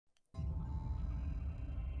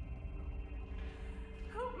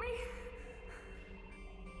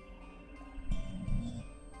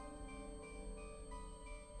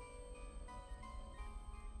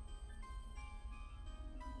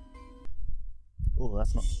Oh,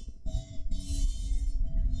 that's not...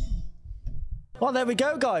 Well, there we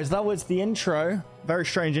go, guys. That was the intro. Very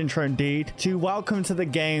strange intro indeed. To Welcome to the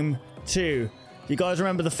Game 2. You guys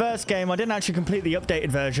remember the first game? I didn't actually complete the updated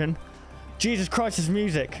version. Jesus Christ, this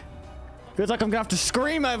music. Feels like I'm gonna have to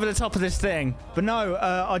scream over the top of this thing. But no,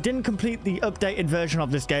 I didn't complete the updated version of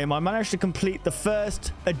this game. I managed to complete the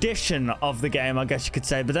first edition of the game, I guess you could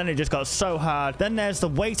say. But then it just got so hard. Then there's the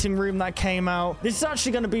waiting room that came out. This is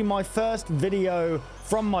actually going to be my first video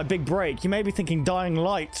from my big break. You may be thinking Dying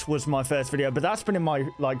Light was my first video, but that's been in my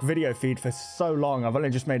video feed for so long. I've only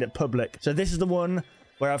just made it public. So this is the one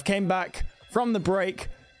where I've came back from the break,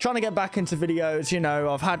 trying to get back into videos. You know,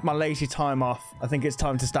 I've had my lazy time off. I think it's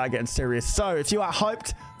time to start getting serious. So if you are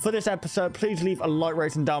hyped for this episode, please leave a like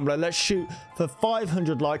rating down below. Let's shoot for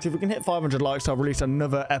 500 likes. If we can hit 500 likes, I'll release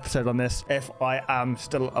another episode on this if I am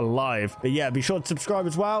still alive. But yeah, be sure to subscribe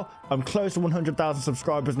as well. I'm close to 100,000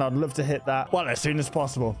 subscribers and I'd love to hit that, well, as soon as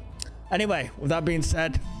possible. Anyway, with that being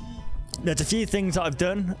said, there's a few things that I've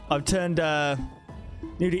done. I've turned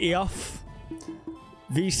nudity off.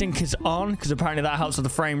 VSync is on because apparently that helps with the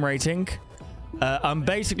frame rating. I'm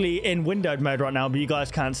basically in windowed mode right now, but you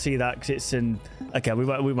guys can't see that because it's in... Okay, we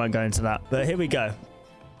won't go into that. But here we go.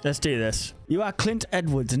 Let's do this. You are Clint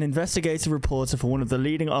Edwards, an investigative reporter for one of the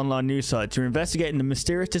leading online news sites. You're investigating the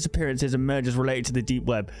mysterious disappearances and murders related to the deep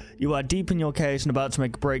web. You are deep in your case and about to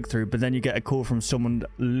make a breakthrough, but then you get a call from someone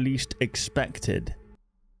least expected.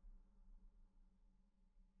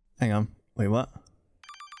 Hang on. Wait, what?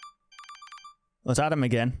 Oh, it's Adam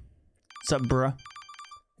again. What's up, bruh?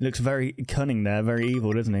 He looks very cunning there, very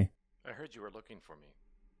evil, doesn't he? I heard you were looking for me.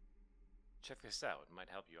 Check this out, it might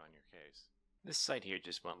help you on your case. This site here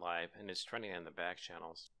just went live and is trending in the back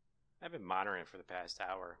channels. I've been monitoring it for the past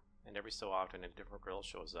hour, and every so often a different girl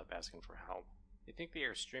shows up asking for help. They think they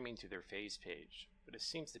are streaming to their Phase page, but it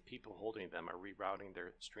seems the people holding them are rerouting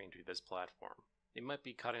their stream to this platform. They might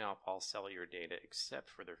be cutting off all cellular data except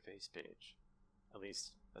for their Phase page. At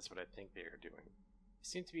least, that's what I think they are doing. It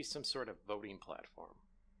seems to be some sort of voting platform.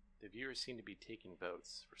 The viewers seem to be taking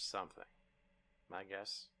votes for something. My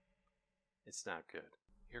guess? It's not good.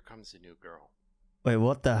 Here comes a new girl. Wait,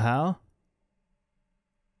 what the hell?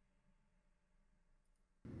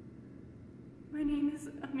 My name is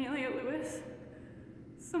Amelia Lewis.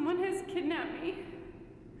 Someone has kidnapped me.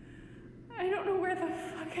 I don't know where the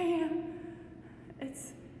fuck I am.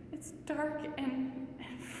 It's dark and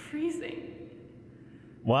freezing.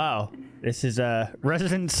 Wow, this is a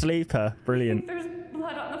resident sleeper. Brilliant. There's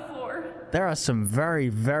blood on the floor. There are some very,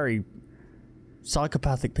 very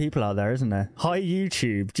psychopathic people out there, isn't there? Hi,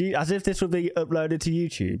 YouTube. As if this would be uploaded to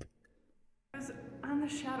YouTube. I was on the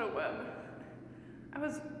shadow web. I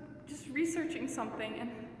was just researching something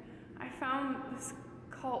and I found this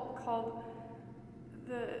cult called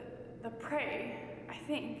the Prey, I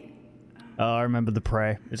think. Oh, I remember the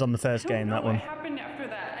Prey. It's on the first game, that one. What happened after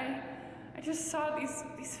that? I just saw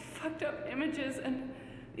these fucked up images and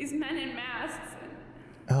these men in masks.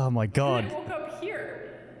 Oh my god. And I woke up here.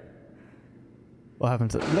 What happened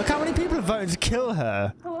to... Look how many people have voted to kill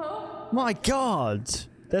her. Hello? My god.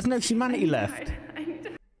 There's no humanity left.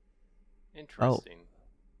 Interesting.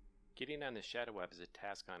 Getting on the shadow web is a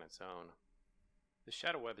task on its own. The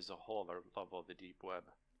shadow web is a whole other level of the deep web.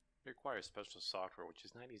 It requires special software, which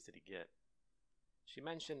is not easy to get. She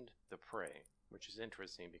mentioned the Prey, which is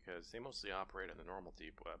interesting because they mostly operate on the normal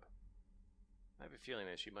deep web. I have a feeling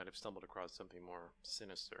that she might have stumbled across something more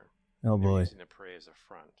sinister. Oh boy. Using the Prey as a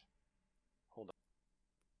front. Hold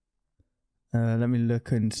on. Let me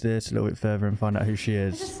look into this a little bit further and find out who she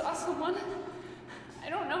is. I just saw someone. I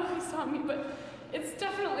don't know who saw me, but it's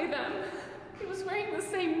definitely them. He was wearing the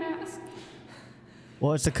same mask.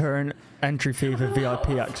 What is the current entry fee for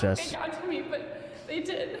VIP access? They got to me, but they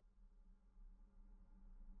did.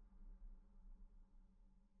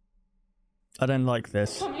 I don't like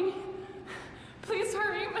this. Coming. Please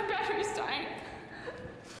hurry, my battery's dying.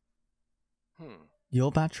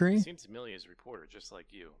 Your battery? Seems Amelia's a reporter, just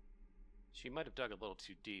like you. She might have dug a little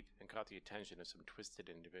too deep and caught the attention of some twisted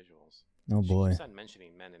individuals. Oh boy. She keeps on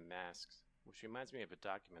mentioning men in masks, which reminds me of a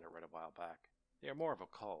document I read a while back. They are more of a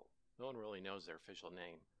cult. No one really knows their official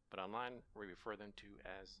name, but online we refer them to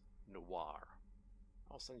as Noir.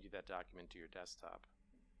 I'll send you that document to your desktop.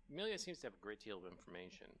 Amelia seems to have a great deal of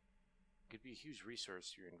information. It could be a huge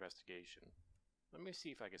resource to your investigation. Let me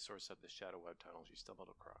see if I can source up the shadow web tunnels you stumbled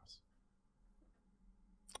across.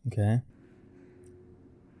 Okay.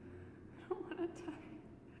 I don't want to die.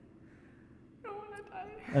 I don't want to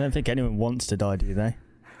die. I don't think anyone wants to die, do they?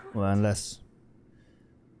 Well, unless...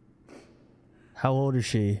 How old is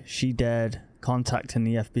she? She dead. Contacting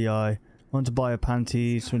the FBI. Want to buy her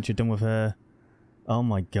panties once you're done with her. Oh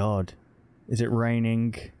my god. Is it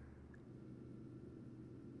raining?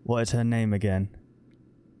 What is her name again?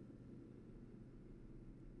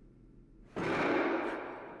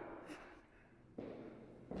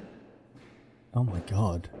 Oh my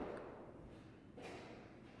god.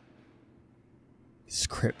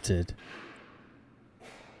 Scripted.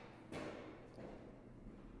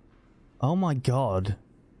 Oh my god.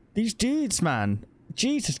 These dudes, man.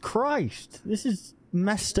 Jesus Christ. This is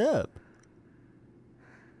messed up.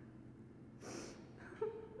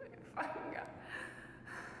 I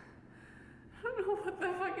don't know what the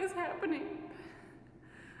fuck is happening.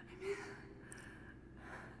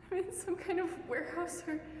 I'm in some kind of warehouse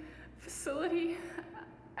or facility.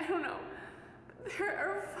 I don't know. But there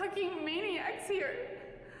are fucking maniacs here.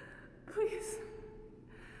 Please.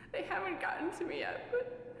 They haven't gotten to me yet,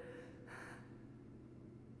 but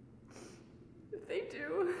if they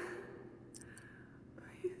do,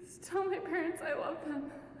 please tell my parents I love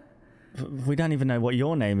them. We don't even know what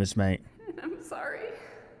your name is, mate. And I'm sorry.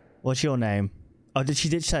 What's your name? Oh,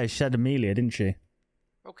 she said Amelia, didn't she?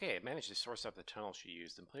 Okay, I managed to source up the tunnel she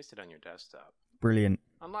used and placed it on your desktop. Brilliant.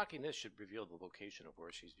 Unlocking this should reveal the location of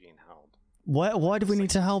where she's being held. Why do we need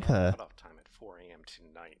to help her? Cutoff time at 4 a.m.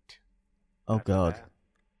 tonight. Oh After god. that,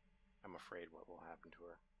 I'm afraid what will happen to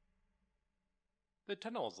her. The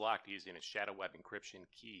tunnel is locked using a shadow web encryption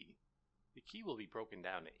key. The key will be broken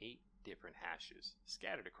down to 8 different hashes,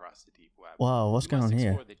 scattered across the deep web. Wow, what's going on here?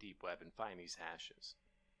 Explore the deep web and find these hashes.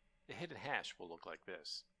 The hidden hash will look like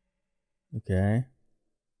this. Okay.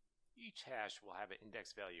 Each hash will have an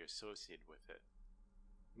index value associated with it.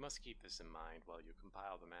 You must keep this in mind while you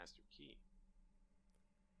compile the master key.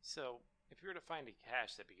 So, if you were to find a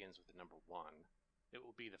hash that begins with the number 1, it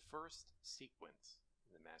will be the first sequence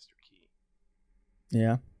in the master key.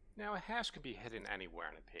 Yeah. Now, a hash can be hidden anywhere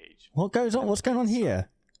on a page. What goes on? What's going on here?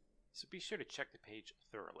 So be sure to check the page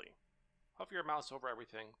thoroughly. Hover your mouse over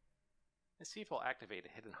everything, and see if it'll activate a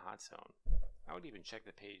hidden hot zone. I would even check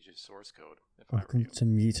the page's source code if I were Welcome you. to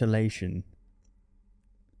mutilation.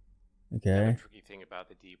 Okay. Another tricky thing about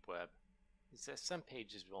the deep web is that some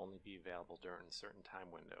pages will only be available during a certain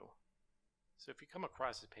time window. So if you come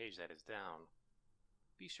across a page that is down,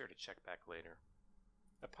 be sure to check back later.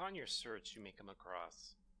 Upon your search, you may come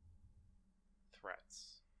across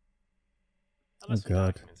threats. I'll list some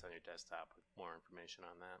God. documents on your desktop with more information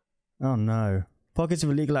on that. Oh no. Pockets of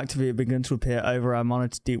illegal activity have begun to appear over our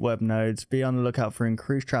monitored deep web nodes. Be on the lookout for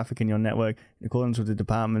increased traffic in your network. In accordance with the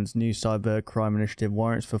department's new cyber crime initiative,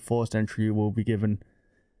 warrants for forced entry will be given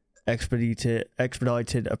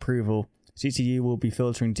expedited approval. CTU will be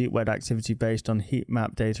filtering deep web activity based on heat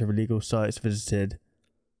map data of illegal sites visited.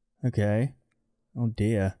 Okay. Oh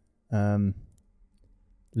dear.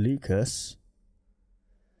 Lucas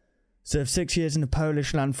served 6 years in the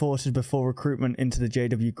Polish land forces before recruitment into the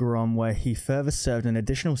JW Grom, where he further served an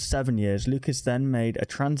additional 7 years. Lucas then made a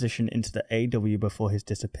transition into the AW before his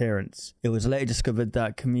disappearance. It was later discovered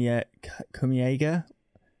that Kumiega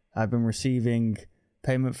had been receiving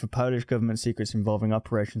payment for Polish government secrets involving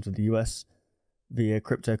operations with the US via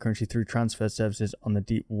cryptocurrency through transfer services on the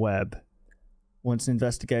deep web. Once an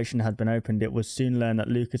investigation had been opened, it was soon learned that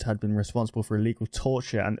Lucas had been responsible for illegal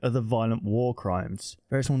torture and other violent war crimes. A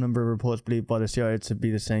very small number of reports believed by the CIA to be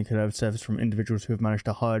the same could have surfaced from individuals who have managed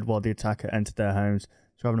to hide while the attacker entered their homes,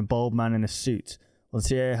 describing a bold man in a suit. While the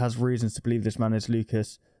CIA has reasons to believe this man is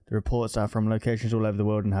Lucas, the reports are from locations all over the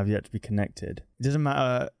world and have yet to be connected. It doesn't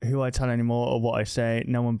matter who I tell anymore or what I say,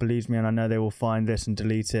 no one believes me and I know they will find this and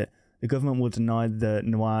delete it. The government will deny that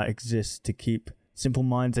Noir exists to keep simple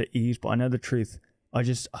minds at ease, but I know the truth. I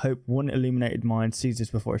just hope one illuminated mind sees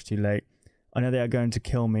this before it's too late. I know they are going to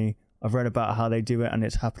kill me. I've read about how they do it and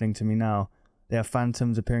it's happening to me now. They are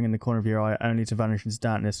phantoms appearing in the corner of your eye only to vanish into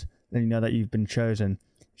darkness. Then you know that you've been chosen.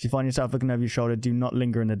 If you find yourself looking over your shoulder, do not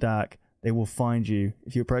linger in the dark. They will find you.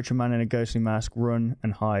 If you approach a man in a ghostly mask, run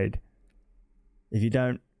and hide. If you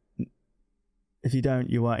don't,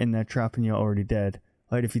 you are in their trap and you're already dead.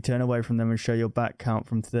 Hide if you turn away from them and show your back, count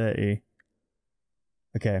from 30.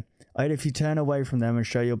 Okay. If you turn away from them and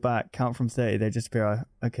show your back, count from 30, they disappear.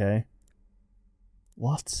 Okay.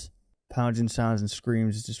 What? Pounding sounds and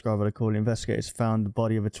screams is described by the call. Investigators found the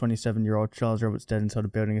body of a 27-year-old Charles Roberts dead inside a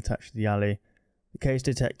building attached to the alley. The case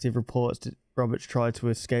detective reports that Roberts tried to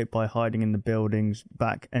escape by hiding in the building's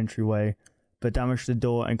back entryway, but damage to the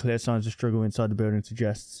door and clear signs of struggle inside the building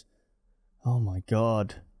suggests... Oh my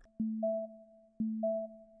god.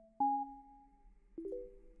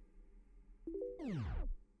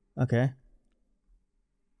 Okay.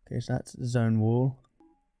 Okay, so that's the zone wall.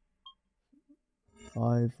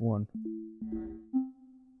 5-1.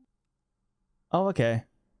 Oh, okay.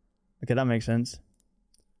 Okay, that makes sense.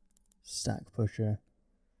 Stack pusher.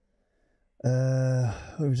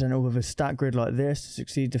 Represent with a stack grid like this. To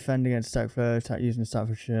succeed, defend against stack first. Attack using a stack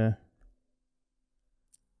pusher.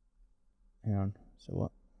 Hang on. So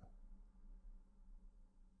what?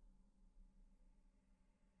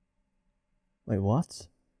 Wait, what?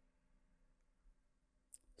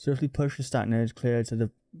 Swiftly push the stack nodes clear to the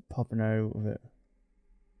pop node with it.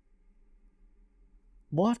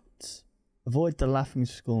 What? Avoid the laughing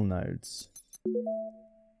skull nodes.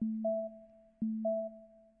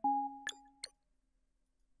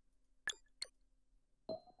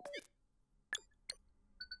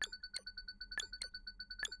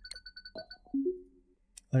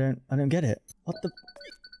 I don't get it. What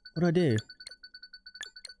do I do?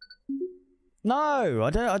 No, I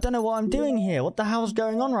don't know what I'm doing here. What the hell's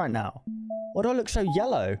going on right now? Why do I look so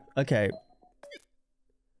yellow? Okay.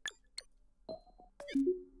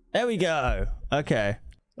 There we go. Okay.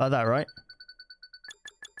 Like that, right?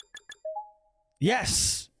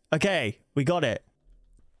 Yes! Okay, we got it.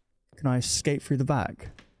 Can I escape through the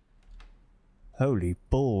back? Holy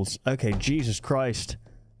balls. Okay, Jesus Christ.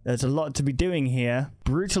 There's a lot to be doing here.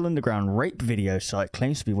 Brutal underground rape video site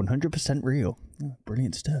claims to be 100% real. Oh,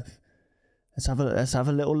 brilliant stuff. Let's have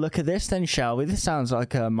a little look at this then, shall we? This sounds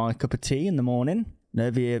like my cup of tea in the morning.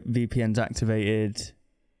 No VPNs activated.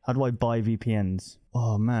 How do I buy VPNs?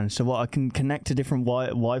 Oh man, so what, I can connect to different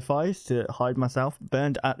Wi-Fi's to hide myself?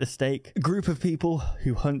 Burned at the stake. A group of people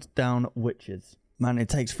who hunt down witches. Man, it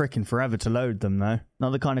takes freaking forever to load them though.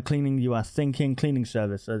 Not the kind of cleaning you are thinking. Cleaning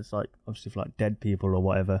service, so it's like, obviously for like dead people or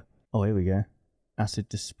whatever. Oh, here we go. Acid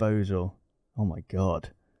disposal. Oh my god.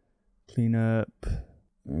 Clean up.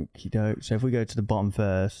 Okie doke. So if we go to the bottom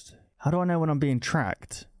first. How do I know when I'm being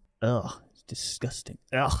tracked? Ugh, it's disgusting.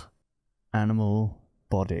 Ugh. Animal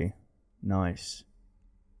body. Nice.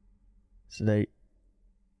 So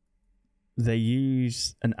they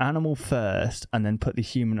use an animal first and then put the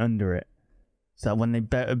human under it. So that when they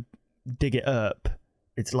dig it up,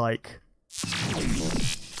 it's like...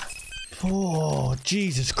 Oh,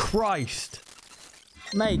 Jesus Christ.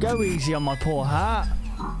 Mate, go easy on my poor hat.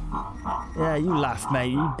 Yeah, you laugh,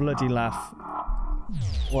 mate. You bloody laugh.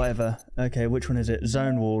 Whatever. Okay, which one is it?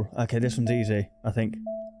 Zone wall. Okay, this one's easy, I think.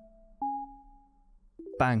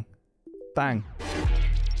 Bang. Bang.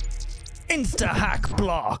 Insta-hack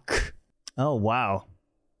block! Oh, wow.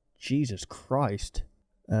 Jesus Christ.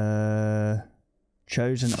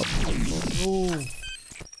 Chosen... Oh.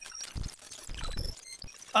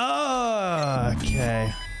 Oh,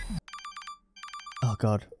 okay. Oh,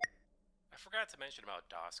 God. I forgot to mention about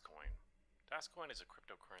DOSCoin. DOSCoin is a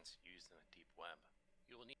cryptocurrency used in the deep web.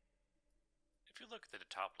 You will need... If you look at the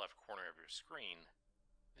top left corner of your screen,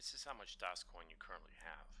 this is how much DOSCoin you currently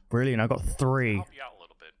have. Brilliant, I got 3. To help you out a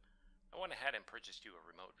little bit, I went ahead and purchased you a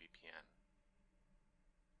remote VPN.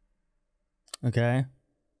 Okay.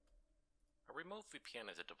 A remote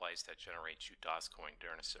VPN is a device that generates you DOSCoin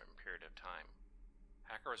during a certain period of time.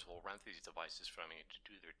 Hackers will rent these devices from you to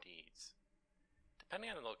do their deeds.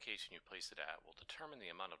 Depending on the location you place it at will determine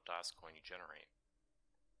the amount of DOSCoin you generate.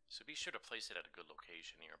 So be sure to place it at a good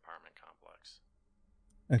location in your apartment complex.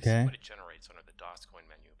 Okay. See what it generates under the DOSCoin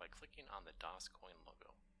menu by clicking on the DOSCoin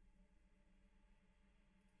logo.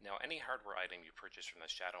 Now, any hardware item you purchase from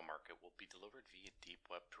the shadow market will be delivered via deep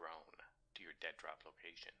web drone to your dead drop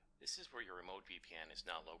location. This is where your remote VPN is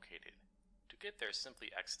now located. To get there, simply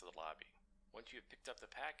exit the lobby. Once you have picked up the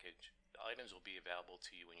package, the items will be available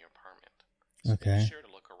to you in your apartment. So Okay. be sure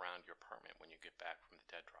to look around your apartment when you get back from the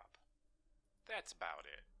dead drop. That's about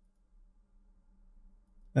it.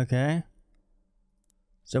 Okay.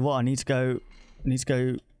 So what, I need to go...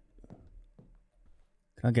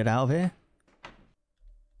 Can I get out of here?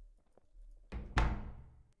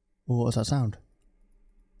 Oh, what was that sound?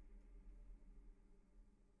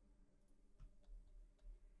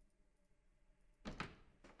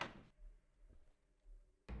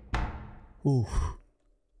 Ooh.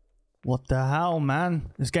 What the hell,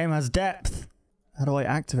 man? This game has depth. How do I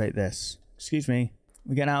activate this? Excuse me.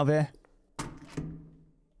 We getting out of here?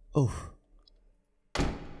 Ooh.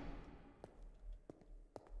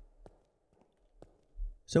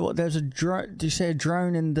 So what, there's a drone... Do you say a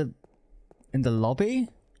drone in the lobby?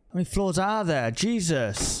 How many floors are there?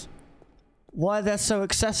 Jesus. Why are they so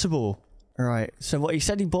accessible? Alright, so what, he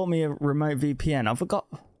said he bought me a remote VPN. I forgot...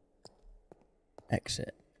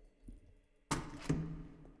 Exit.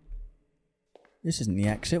 This isn't the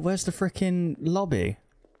exit. Where's the frickin' lobby?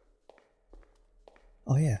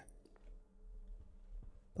 Oh, yeah.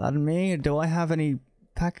 Pardon me, do I have any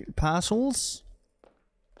parcels?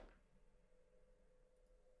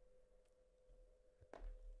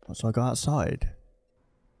 What, so I go outside?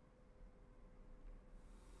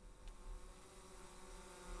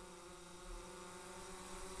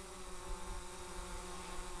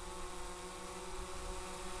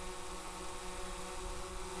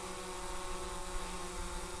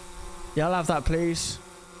 Yeah, I'll have that, please.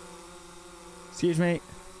 Excuse me.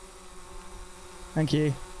 Thank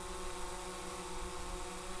you.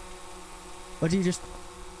 What do you just...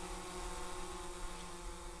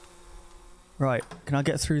 Right, can I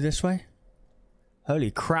get through this way?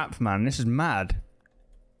 Holy crap, man, this is mad.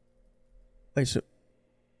 Wait, so...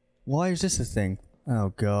 Why is this a thing? Oh,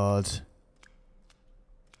 God.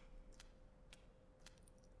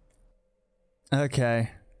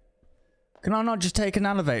 Okay. Can I not just take an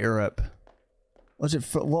elevator up? Was it...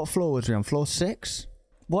 What floor was we on? Floor 6?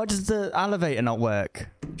 Why does the elevator not work?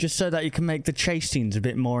 Just so that you can make the chase scenes a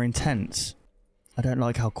bit more intense. I don't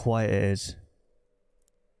like how quiet it is.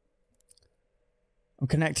 I'm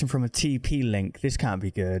connecting from a TP link. This can't be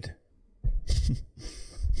good.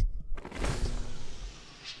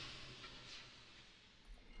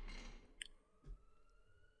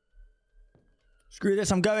 Screw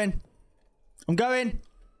this, I'm going. I'm going.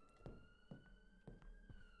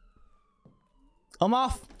 I'm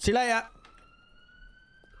off. See you later.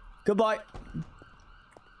 Goodbye.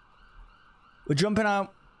 We're jumping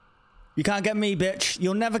out. You can't get me, bitch.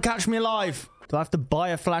 You'll never catch me alive. Do I have to buy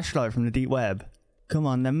a flashlight from the deep web? Come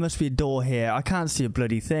on, there must be a door here. I can't see a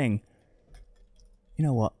bloody thing. You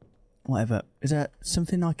know what? Whatever. Is there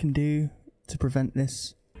something I can do to prevent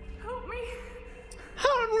this? Help me.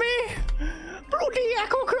 Help me! Bloody I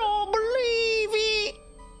can't believe it!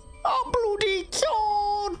 Oh, bloody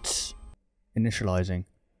God! Initializing.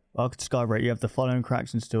 Welcome to Skybreak. You have the following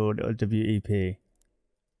cracks installed at WEP.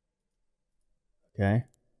 Okay.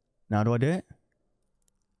 Now do I do it?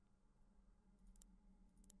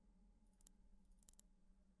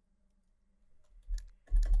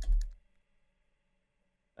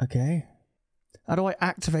 Okay. How do I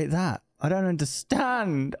activate that? I don't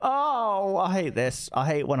understand. Oh, I hate this. I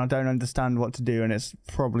hate when I don't understand what to do and it's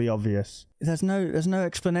probably obvious. There's no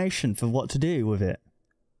explanation for what to do with it.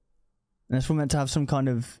 Unless we're meant to have some kind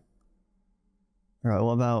of... Right,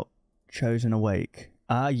 what about chosen awake?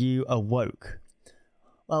 Are you awoke?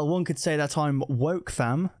 Well, one could say that I'm woke,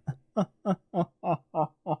 fam. How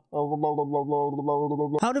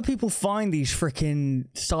do people find these freaking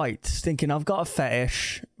sites thinking I've got a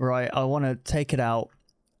fetish, right? I want to take it out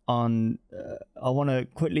on... I want to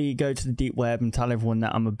quickly go to the deep web and tell everyone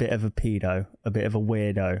that I'm a bit of a pedo, a bit of a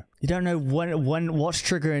weirdo. You don't know when what's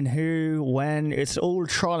triggering who, when. It's all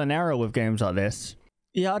trial and error with games like this.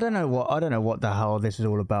 Yeah, I don't know what the hell this is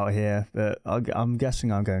all about here, but I'm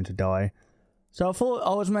guessing I'm going to die. So I thought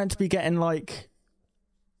I was meant to be getting like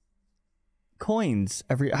coins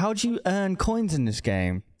every... How do you earn coins in this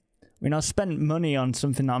game? I mean, I spent money on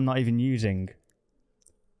something that I'm not even using.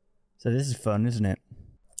 So this is fun, isn't it?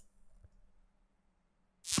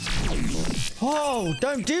 Oh,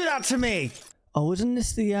 don't do that to me! Oh, wasn't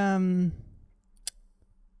this the I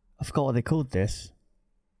forgot what they called this.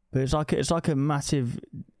 But it's like a massive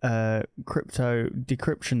crypto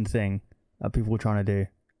decryption thing that people were trying to do.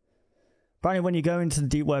 Apparently when you go into the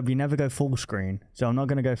deep web, you never go full screen. So I'm not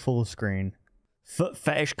going to go full screen. Foot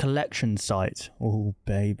fetish collection site. Oh,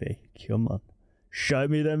 baby. Come on. Show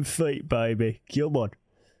me them feet, baby. Come on.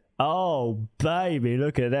 Oh, baby.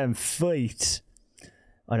 Look at them feet.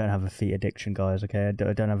 I don't have a feet addiction, guys, okay? I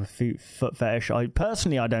don't have a foot fetish.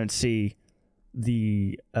 Personally, I don't see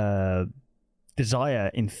the desire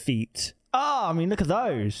in feet. Ah, I mean, look at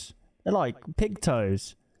those. They're like pig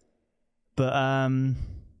toes. But,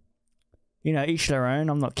 you know, each their own.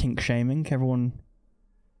 I'm not kink shaming.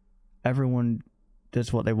 Everyone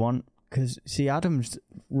does what they want. Because, see, Adam's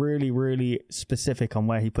really, really specific on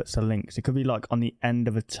where he puts the links. It could be like on the end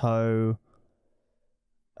of a toe,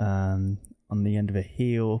 on the end of a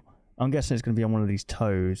heel. I'm guessing it's going to be on one of these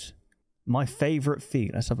toes. My favourite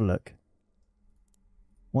feet. Let's have a look.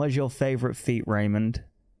 What is your favourite feet, Raymond?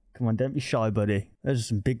 Come on, don't be shy, buddy. Those are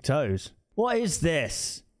some big toes. What is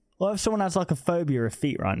this? What if someone has like a phobia of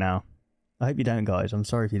feet right now? I hope you don't, guys. I'm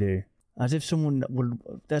sorry if you do. As if someone would...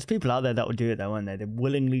 There's people out there that would do it though, aren't they? They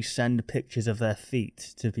willingly send pictures of their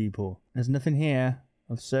feet to people. There's nothing here.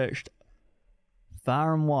 I've searched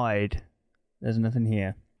far and wide. There's nothing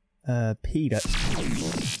here. Pedo.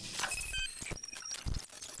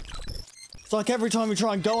 It's like every time you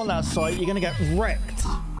try and go on that site, you're gonna get wrecked.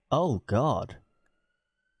 Oh, God.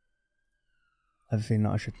 I have a feeling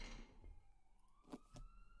that I should...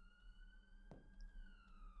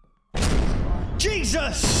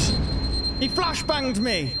 Jesus! He flashbanged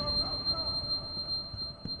me!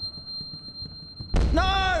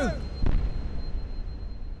 No!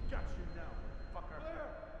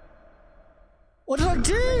 What did I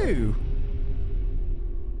do?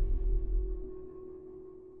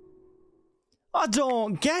 I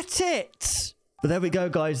don't get it. But there we go,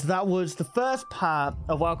 guys. That was the first part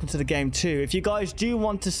of Welcome to the Game 2. If you guys do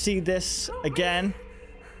want to see this again,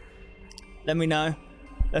 let me know.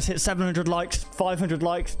 Let's hit 700 likes, 500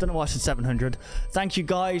 likes. Don't know why I said 700. Thank you,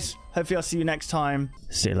 guys. Hopefully I'll see you next time.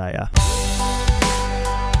 See you later.